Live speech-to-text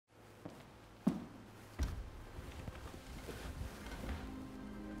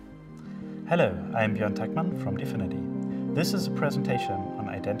Hello, I am Björn Tackman from DFINITY. This is a presentation on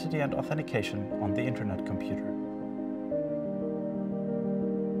identity and authentication on the Internet computer.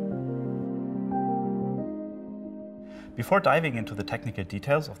 Before diving into the technical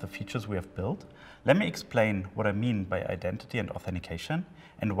details of the features we have built, let me explain what I mean by identity and authentication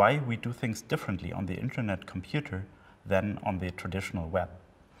and why we do things differently on the Internet computer than on the traditional web.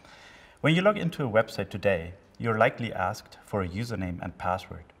 When you log into a website today, you're likely asked for a username and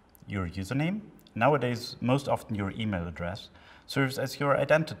password. Your username, nowadays most often your email address, serves as your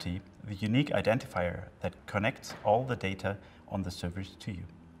identity, the unique identifier that connects all the data on the servers to you.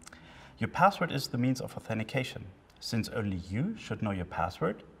 Your password is the means of authentication. Since only you should know your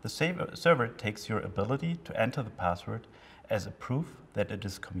password, the server takes your ability to enter the password as a proof that it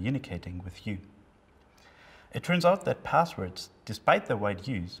is communicating with you. It turns out that passwords, despite their wide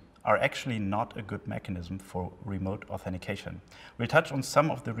use, are actually not a good mechanism for remote authentication. We'll touch on some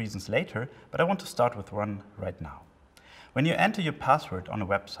of the reasons later, but I want to start with one right now. When you enter your password on a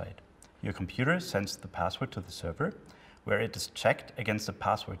website, your computer sends the password to the server, where it is checked against a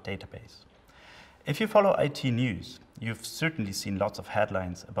password database. If you follow IT news, you've certainly seen lots of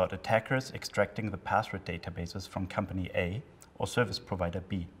headlines about attackers extracting the password databases from company A or service provider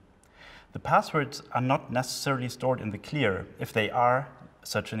B. The passwords are not necessarily stored in the clear. If they are,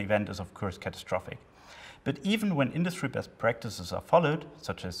 such an event is of course catastrophic. But even when industry best practices are followed,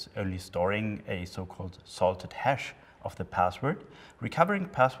 such as only storing a so-called salted hash of the password, recovering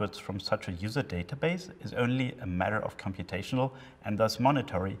passwords from such a user database is only a matter of computational and thus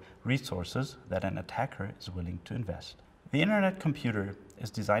monetary resources that an attacker is willing to invest. The Internet computer is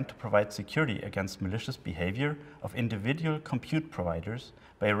designed to provide security against malicious behavior of individual compute providers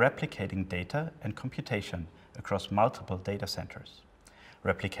by replicating data and computation across multiple data centers.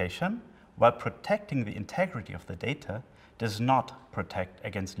 Replication, while protecting the integrity of the data, does not protect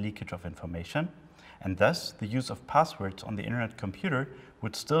against leakage of information, and thus the use of passwords on the Internet computer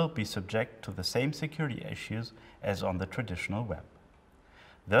would still be subject to the same security issues as on the traditional web.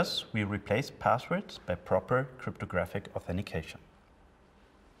 Thus, we replace passwords by proper cryptographic authentication.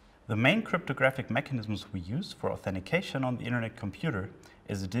 The main cryptographic mechanisms we use for authentication on the Internet computer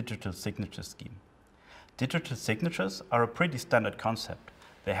is a digital signature scheme. Digital signatures are a pretty standard concept.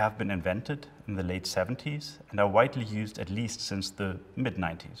 They have been invented in the late 70s and are widely used at least since the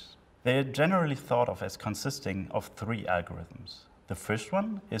mid-90s. They are generally thought of as consisting of three algorithms. The first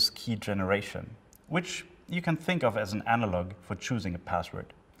one is key generation, which you can think of as an analog for choosing a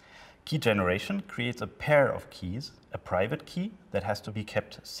password. Key generation creates a pair of keys, a private key that has to be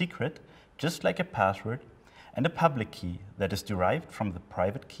kept secret, just like a password, and a public key that is derived from the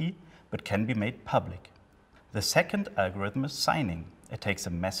private key but can be made public. The second algorithm is signing. It takes a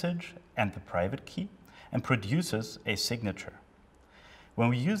message and the private key and produces a signature. When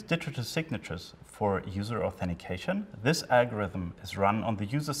we use digital signatures for user authentication, this algorithm is run on the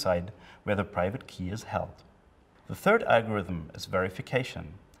user side where the private key is held. The third algorithm is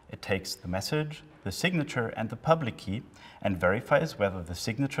verification. It takes the message, the signature and the public key and verifies whether the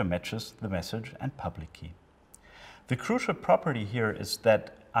signature matches the message and public key. The crucial property here is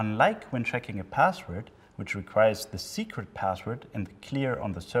that unlike when checking a password, which requires the secret password in the clear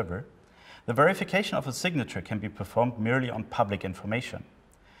on the server, the verification of a signature can be performed merely on public information.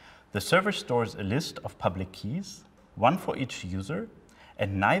 The server stores a list of public keys, one for each user,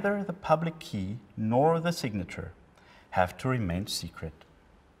 and neither the public key nor the signature have to remain secret.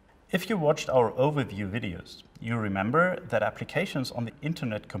 If you watched our overview videos, you remember that applications on the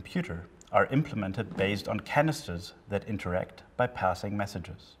Internet computer are implemented based on canisters that interact by passing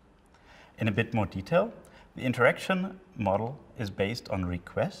messages. In a bit more detail, the interaction model is based on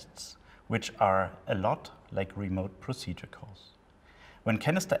requests, which are a lot like remote procedure calls. When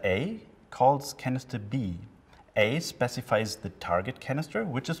canister A calls canister B, A specifies the target canister,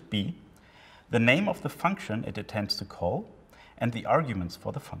 which is B, the name of the function it intends to call, and the arguments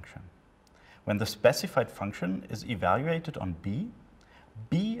for the function. When the specified function is evaluated on B,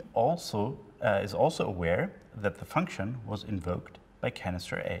 B is also aware that the function was invoked by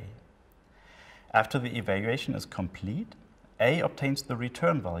canister A. After the evaluation is complete, A obtains the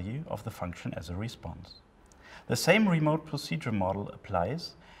return value of the function as a response. The same remote procedure model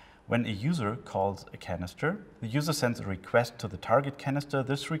applies when a user calls a canister. The user sends a request to the target canister.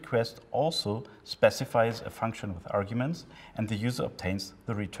 This request also specifies a function with arguments, and the user obtains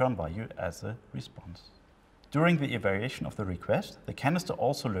the return value as a response. During the evaluation of the request, the canister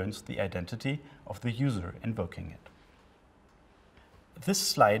also learns the identity of the user invoking it. This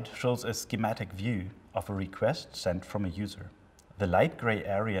slide shows a schematic view of a request sent from a user. The light gray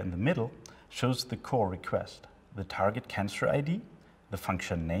area in the middle shows the core request, the target canister ID, the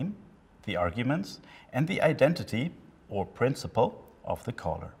function name, the arguments, and the identity or principal of the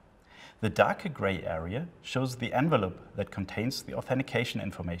caller. The darker gray area shows the envelope that contains the authentication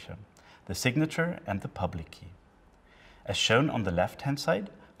information, the signature and the public key. As shown on the left-hand side,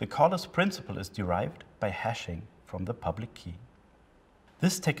 the caller's principal is derived by hashing from the public key.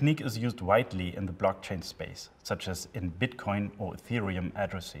 This technique is used widely in the blockchain space, such as in Bitcoin or Ethereum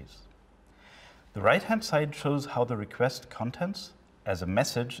addresses. The right-hand side shows how the request contents as a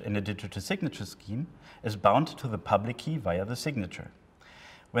message in a digital signature scheme is bound to the public key via the signature.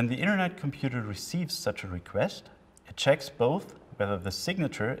 When the Internet computer receives such a request, it checks both whether the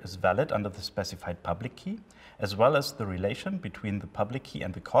signature is valid under the specified public key, as well as the relation between the public key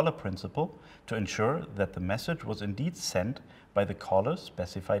and the caller principal to ensure that the message was indeed sent by the caller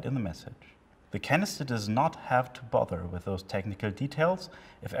specified in the message. The canister does not have to bother with those technical details.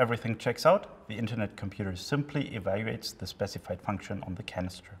 If everything checks out, the Internet computer simply evaluates the specified function on the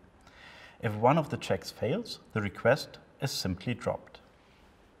canister. If one of the checks fails, the request is simply dropped.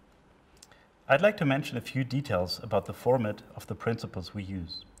 I'd like to mention a few details about the format of the principals we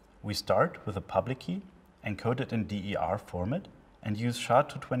use. We start with a public key, encoded in DER format, and use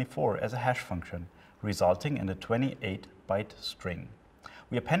SHA-224 as a hash function, resulting in a 28-byte string.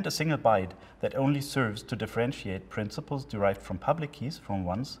 We append a single byte that only serves to differentiate principals derived from public keys from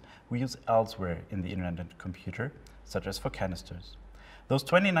ones we use elsewhere in the Internet computer, such as for canisters. Those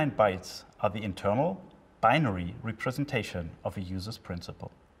 29 bytes are the internal binary representation of a user's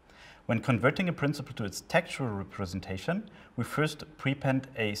principal. When converting a principal to its textual representation, we first prepend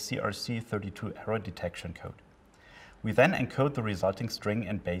a CRC32 error detection code. We then encode the resulting string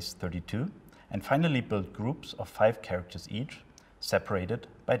in base 32 and finally build groups of 5 characters each, separated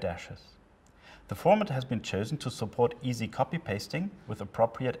by dashes. The format has been chosen to support easy copy-pasting with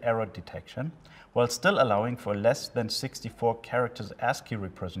appropriate error detection, while still allowing for less than 64 characters ASCII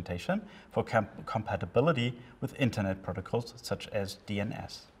representation for compatibility with Internet protocols such as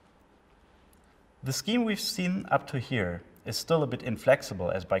DNS. The scheme we've seen up to here is still a bit inflexible,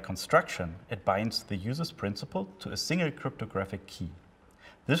 as by construction it binds the user's principal to a single cryptographic key.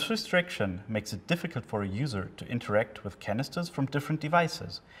 This restriction makes it difficult for a user to interact with canisters from different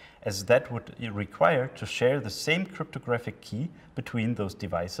devices, as that would require to share the same cryptographic key between those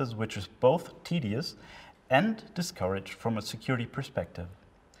devices, which is both tedious and discouraged from a security perspective.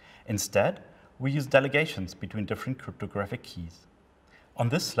 Instead, we use delegations between different cryptographic keys. On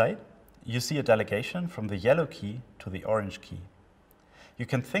this slide, you see a delegation from the yellow key to the orange key. You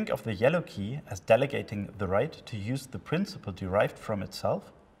can think of the yellow key as delegating the right to use the principal derived from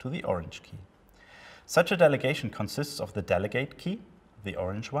itself to the orange key. Such a delegation consists of the delegate key, the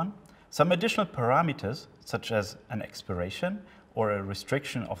orange one, some additional parameters such as an expiration or a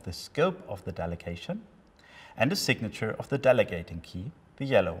restriction of the scope of the delegation, and a signature of the delegating key, the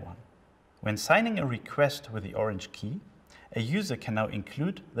yellow one. When signing a request with the orange key, a user can now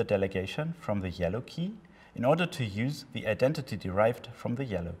include the delegation from the yellow key in order to use the identity derived from the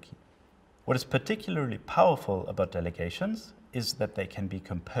yellow key. What is particularly powerful about delegations is that they can be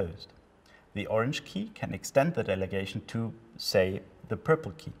composed. The orange key can extend the delegation to, say, the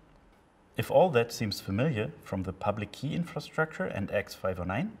purple key. If all that seems familiar from the public key infrastructure and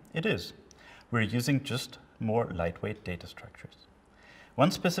X509, it is. We're using just more lightweight data structures.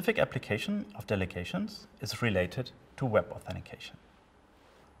 One specific application of delegations is related to web authentication.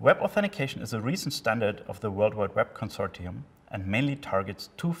 Web authentication is a recent standard of the World Wide Web Consortium and mainly targets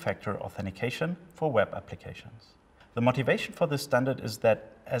two-factor authentication for web applications. The motivation for this standard is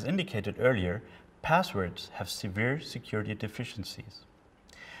that, as indicated earlier, passwords have severe security deficiencies.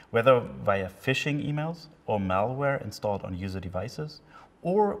 Whether via phishing emails or malware installed on user devices,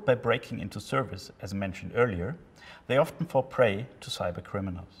 or by breaking into servers, as mentioned earlier, they often fall prey to cyber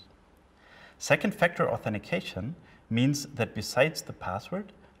criminals. Second-factor authentication means that besides the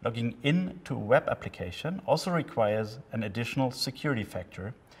password, logging in to a web application also requires an additional security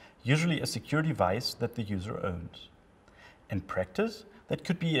factor, usually a secure device that the user owns. In practice, that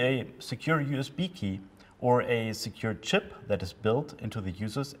could be a secure USB key or a secure chip that is built into the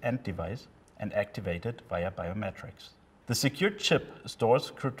user's end device and activated via biometrics. The secure chip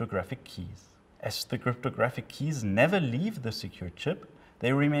stores cryptographic keys. As the cryptographic keys never leave the secure chip,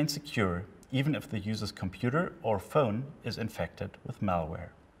 they remain secure even if the user's computer or phone is infected with malware.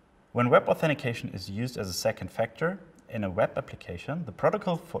 When web authentication is used as a second factor in a web application, the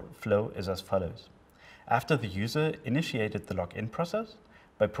protocol flow is as follows. After the user initiated the login process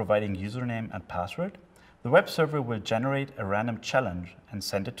by providing username and password, the web server will generate a random challenge and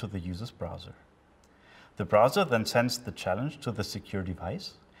send it to the user's browser. The browser then sends the challenge to the secure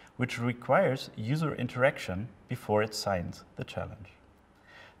device, which requires user interaction before it signs the challenge.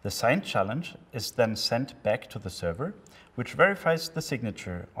 The signed challenge is then sent back to the server, which verifies the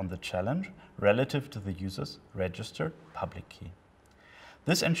signature on the challenge relative to the user's registered public key.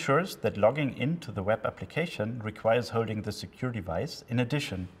 This ensures that logging into the web application requires holding the secure device in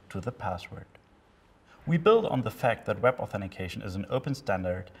addition to the password. We build on the fact that web authentication is an open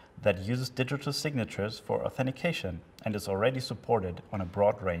standard that uses digital signatures for authentication and is already supported on a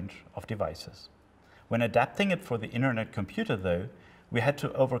broad range of devices. When adapting it for the internet computer, though, we had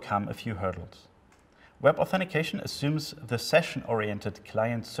to overcome a few hurdles. Web authentication assumes the session-oriented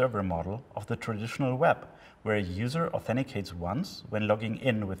client-server model of the traditional web, where a user authenticates once when logging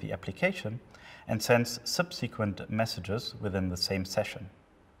in with the application and sends subsequent messages within the same session.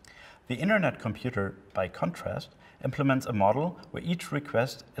 The internet computer, by contrast, implements a model where each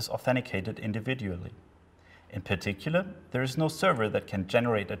request is authenticated individually. In particular, there is no server that can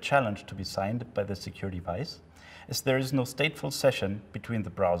generate a challenge to be signed by the secure device, as there is no stateful session between the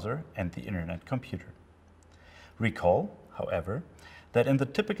browser and the internet computer. Recall, however, that in the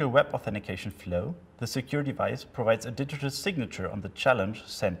typical web authentication flow, the secure device provides a digital signature on the challenge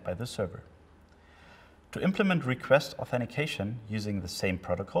sent by the server. To implement request authentication using the same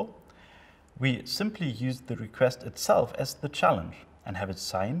protocol, we simply use the request itself as the challenge and have it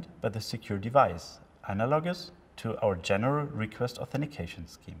signed by the secure device, analogous to our general request authentication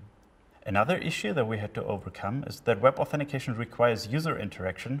scheme. Another issue that we had to overcome is that web authentication requires user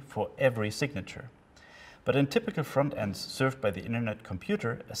interaction for every signature. But in typical front ends served by the internet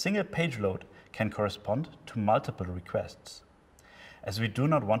computer, a single page load can correspond to multiple requests. As we do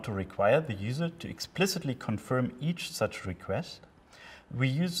not want to require the user to explicitly confirm each such request, we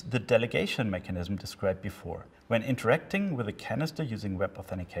use the delegation mechanism described before. When interacting with a canister using web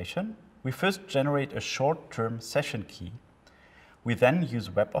authentication, we first generate a short-term session key. We then use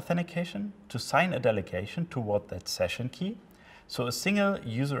web authentication to sign a delegation toward that session key, so a single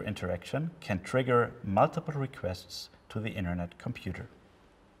user interaction can trigger multiple requests to the internet computer.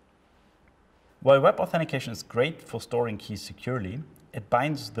 While web authentication is great for storing keys securely, it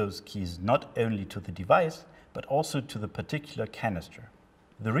binds those keys not only to the device, but also to the particular canister.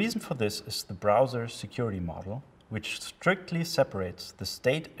 The reason for this is the browser security model, which strictly separates the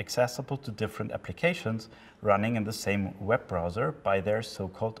state accessible to different applications running in the same web browser by their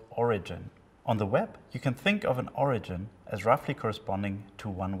so-called origin. On the web, you can think of an origin as roughly corresponding to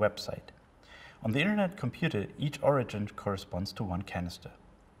one website. On the internet computer, each origin corresponds to one canister.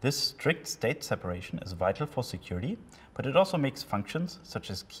 This strict state separation is vital for security, but it also makes functions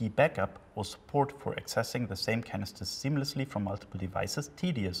such as key backup or support for accessing the same canisters seamlessly from multiple devices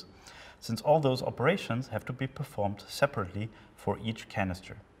tedious, since all those operations have to be performed separately for each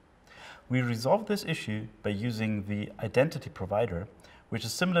canister. We resolve this issue by using the identity provider, which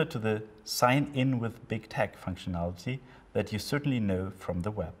is similar to the sign in with big tech functionality that you certainly know from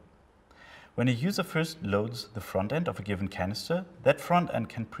the web. When a user first loads the front end of a given canister, that front end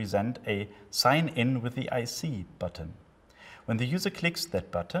can present a sign in with the IC button. When the user clicks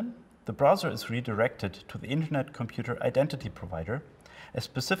that button, the browser is redirected to the internet computer identity provider, a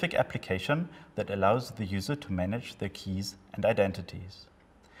specific application that allows the user to manage their keys and identities.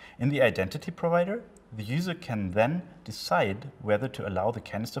 In the identity provider, the user can then decide whether to allow the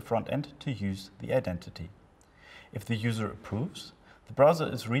canister front end to use the identity. If the user approves, the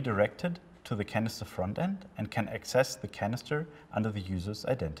browser is redirected to the canister front end and can access the canister under the user's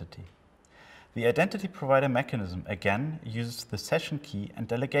identity. The identity provider mechanism again uses the session key and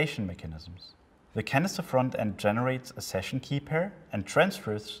delegation mechanisms. The canister front end generates a session key pair and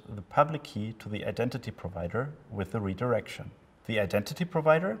transfers the public key to the identity provider with the redirection. The identity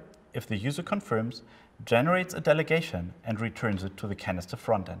provider, if the user confirms, generates a delegation and returns it to the canister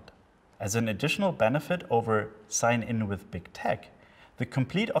front end. As an additional benefit over sign in with big tech, the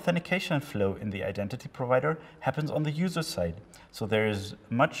complete authentication flow in the identity provider happens on the user side, so there is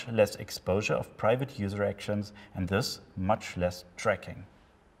much less exposure of private user actions and thus much less tracking.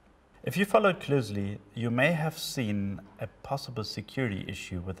 If you followed closely, you may have seen a possible security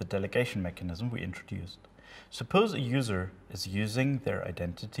issue with the delegation mechanism we introduced. Suppose a user is using their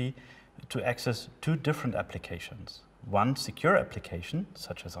identity to access two different applications, one secure application,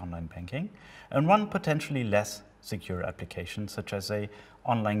 such as online banking, and one potentially less secure application, such as an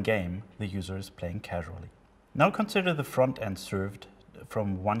online game the user is playing casually. Now consider the front end served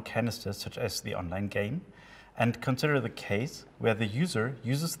from one canister, such as the online game, and consider the case where the user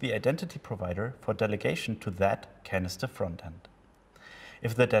uses the identity provider for delegation to that canister front end.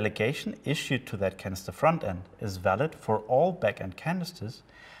 If the delegation issued to that canister front end is valid for all backend canisters,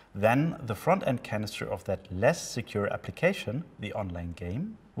 then the front-end canister of that less secure application, the online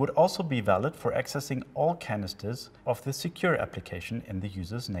game, would also be valid for accessing all canisters of the secure application in the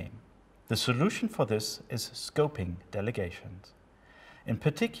user's name. The solution for this is scoping delegations. In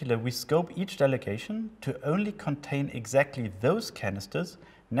particular, we scope each delegation to only contain exactly those canisters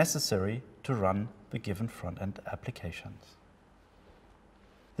necessary to run the given front-end applications.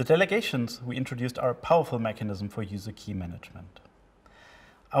 The delegations we introduced are a powerful mechanism for user key management.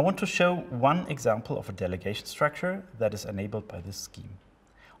 I want to show one example of a delegation structure that is enabled by this scheme.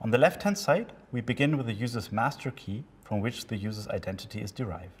 On the left-hand side, we begin with the user's master key from which the user's identity is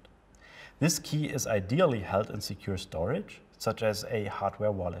derived. This key is ideally held in secure storage, such as a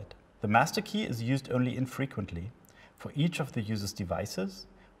hardware wallet. The master key is used only infrequently. For each of the user's devices,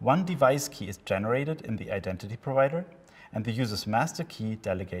 one device key is generated in the identity provider, and the user's master key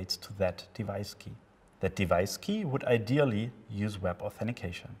delegates to that device key. That device key would ideally use web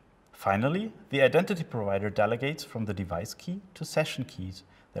authentication. Finally, the identity provider delegates from the device key to session keys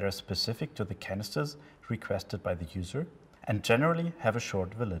that are specific to the canisters requested by the user and generally have a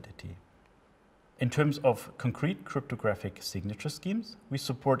short validity. In terms of concrete cryptographic signature schemes, we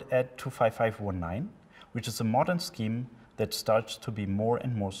support ED 25519, which is a modern scheme that starts to be more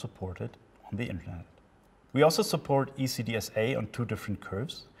and more supported on the internet. We also support ECDSA on 2 different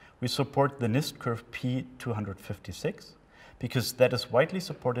curves. We support the NIST curve P256 because that is widely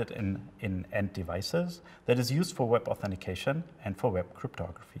supported in end devices that is used for web authentication and for web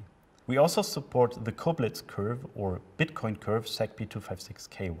cryptography. We also support the Koblitz curve or Bitcoin curve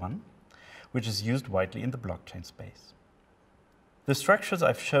SegP256K1, which is used widely in the blockchain space. The structures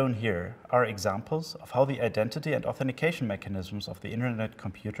I've shown here are examples of how the identity and authentication mechanisms of the Internet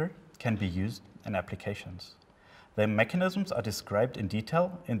computer can be used in applications. The mechanisms are described in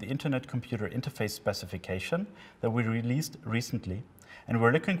detail in the Internet Computer Interface specification that we released recently, and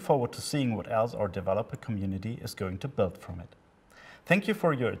we're looking forward to seeing what else our developer community is going to build from it. Thank you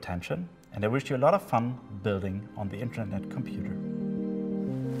for your attention, and I wish you a lot of fun building on the Internet computer.